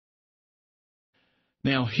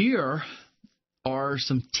Now, here are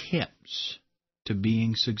some tips to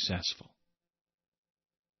being successful.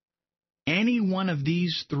 Any one of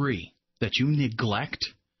these three that you neglect,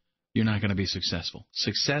 you're not going to be successful.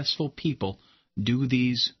 Successful people do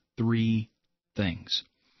these three things.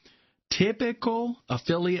 Typical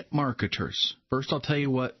affiliate marketers. First, I'll tell you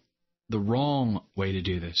what the wrong way to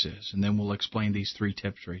do this is, and then we'll explain these three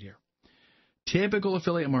tips right here. Typical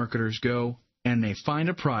affiliate marketers go and they find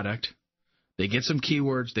a product, they get some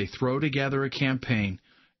keywords, they throw together a campaign,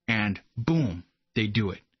 and boom, they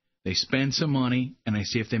do it. They spend some money, and they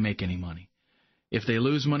see if they make any money. If they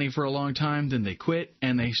lose money for a long time, then they quit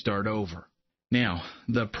and they start over. Now,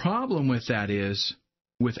 the problem with that is,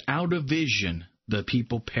 without a vision, the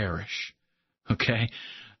people perish. Okay?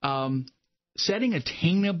 Setting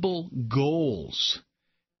attainable goals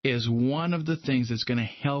is one of the things that's going to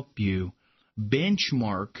help you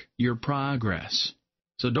benchmark your progress.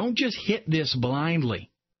 So don't just hit this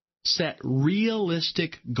blindly. Set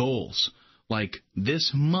realistic goals. Like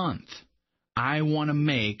this month, I want to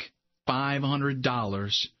make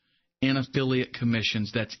 $500 in affiliate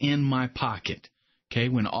commissions that's in my pocket. Okay,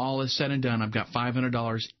 when all is said and done, I've got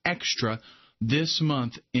 $500 extra this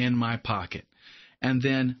month in my pocket. And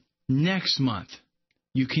then next month,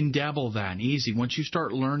 you can double that easy. Once you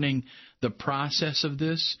start learning the process of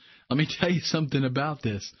this, let me tell you something about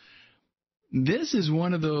this. This is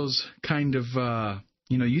one of those kind of,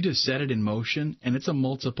 you just set it in motion, and it's a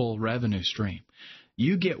multiple revenue stream.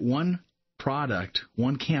 You get one product,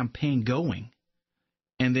 one campaign going,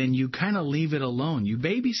 and then you kind of leave it alone. You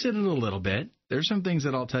babysit it a little bit. There's some things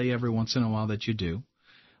that I'll tell you every once in a while that you do.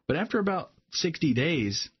 But after about 60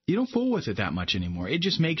 days, you don't fool with it that much anymore. It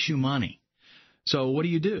just makes you money. So what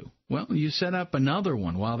do? Well, you set up another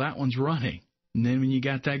one while that one's running. And then when you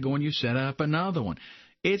got that going, you set up another one.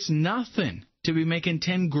 It's nothing to be making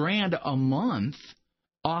 $10,000 a month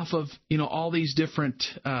off of, all these different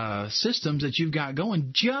systems that you've got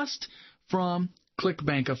going just from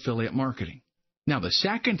Clickbank affiliate marketing. Now, the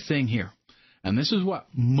second thing here, and this is what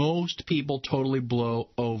most people totally blow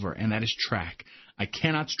over, and that is track. I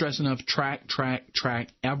cannot stress enough, track.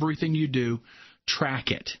 Everything you do,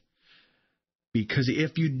 track it. Because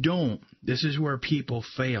if you don't, this is where people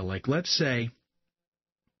fail. Like, let's say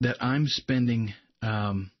that I'm spending,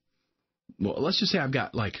 let's just say I've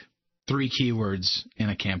got like 3 keywords in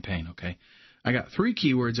a campaign, okay? I got 3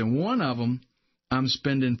 keywords, and one of them I'm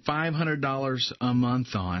spending $500 a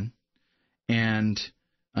month on, and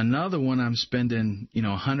another one I'm spending,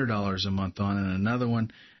 $100 a month on, and another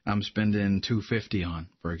one I'm spending $250 on,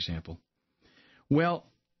 for example. Well,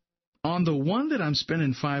 on the one that I'm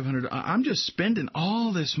spending $500, I'm just spending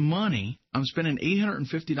all this money. I'm spending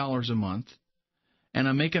 $850 a month, and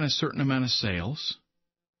I'm making a certain amount of sales.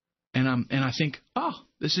 And I think,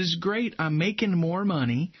 this is great. I'm making more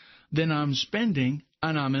money than I'm spending,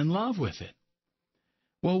 and I'm in love with it.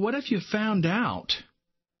 Well, what if you found out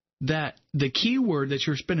that the keyword that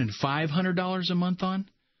you're spending $500 a month on,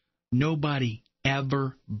 nobody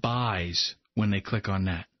ever buys when they click on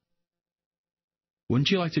that? Wouldn't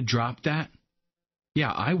you like to drop that?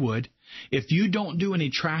 Yeah, I would. If you don't do any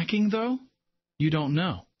tracking, though, you don't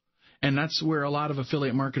know. And that's where a lot of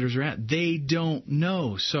affiliate marketers are at. They don't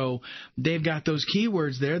know. So they've got those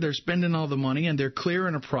keywords there. They're spending all the money, and they're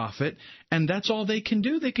clearing a profit. And that's all they can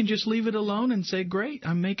do. They can just leave it alone and say, great,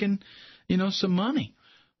 I'm making, some money.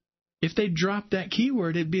 If they drop that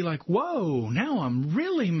keyword, it'd be like, whoa, now I'm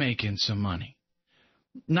really making some money.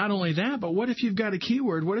 Not only that, but what if you've got a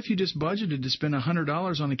keyword? What if you just budgeted to spend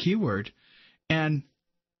 $100 on a keyword, and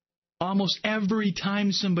almost every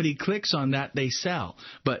time somebody clicks on that, they sell.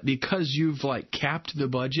 But because you've capped the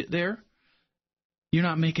budget there, you're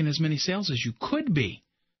not making as many sales as you could be.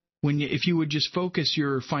 If you would just focus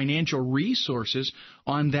your financial resources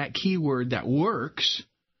on that keyword that works,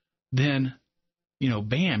 then,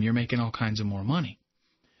 bam, you're making all kinds of more money.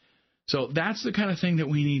 So that's the kind of thing that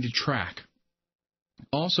we need to track.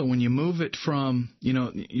 Also, when you move it from,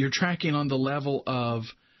 you're tracking on the level of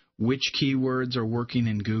which keywords are working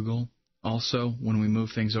in Google. Also, when we move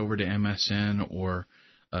things over to MSN or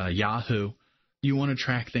Yahoo, you want to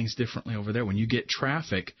track things differently over there. When you get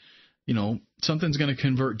traffic, something's going to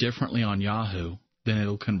convert differently on Yahoo than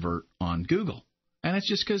it'll convert on Google. And it's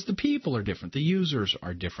just because the people are different. The users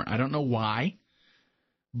are different. I don't know why,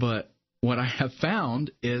 but what I have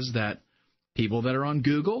found is that people that are on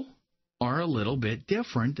Google are a little bit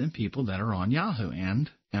different than people that are on Yahoo and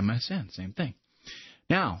MSN. Same thing.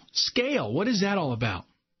 Now, scale, what is that all about?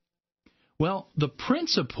 Well, the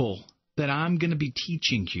principle that I'm going to be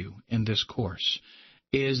teaching you in this course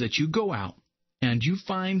is that you go out and you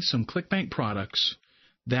find some Clickbank products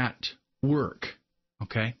that work,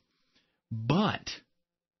 okay? But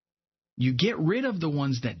you get rid of the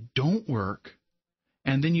ones that don't work,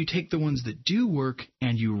 and then you take the ones that do work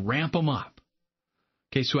and you ramp them up.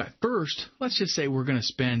 Okay, so at first, let's just say we're going to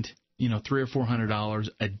spend, $300 or $400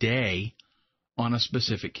 a day on a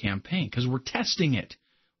specific campaign because we're testing it.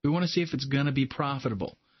 We want to see if it's going to be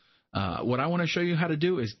profitable. What I want to show you how to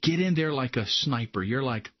do is get in there like a sniper. You're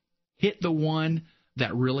like, hit the one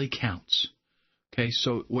that really counts. Okay,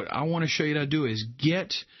 so what I want to show you how to do is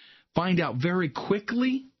find out very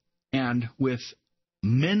quickly and with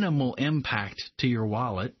minimal impact to your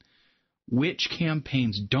wallet which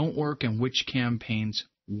campaigns don't work and which campaigns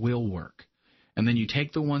will work. And then you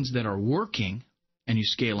take the ones that are working and you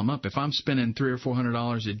scale them up. If I'm spending $300 or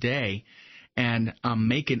 $400 a day and I'm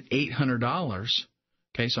making $800,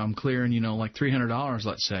 okay, so I'm clearing, like $300,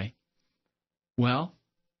 let's say, well,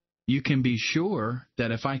 you can be sure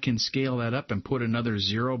that if I can scale that up and put another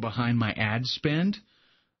zero behind my ad spend,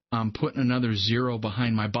 I'm putting another zero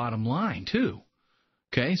behind my bottom line too.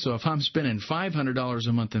 Okay, so if I'm spending $500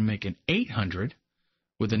 a month and making $800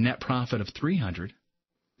 with a net profit of $300,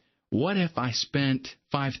 what if I spent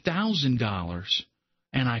 $5,000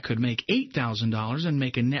 and I could make $8,000 and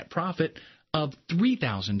make a net profit of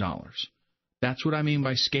 $3,000? That's what I mean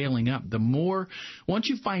by scaling up. Once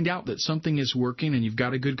you find out that something is working and you've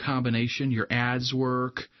got a good combination, your ads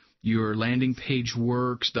work, your landing page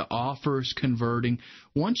works, the offer's converting,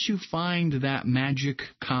 once you find that magic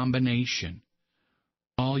combination,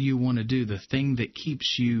 all you want to do, the thing that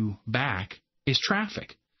keeps you back, is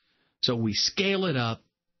traffic. So we scale it up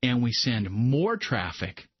and we send more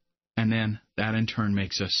traffic, and then that in turn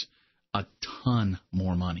makes us a ton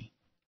more money.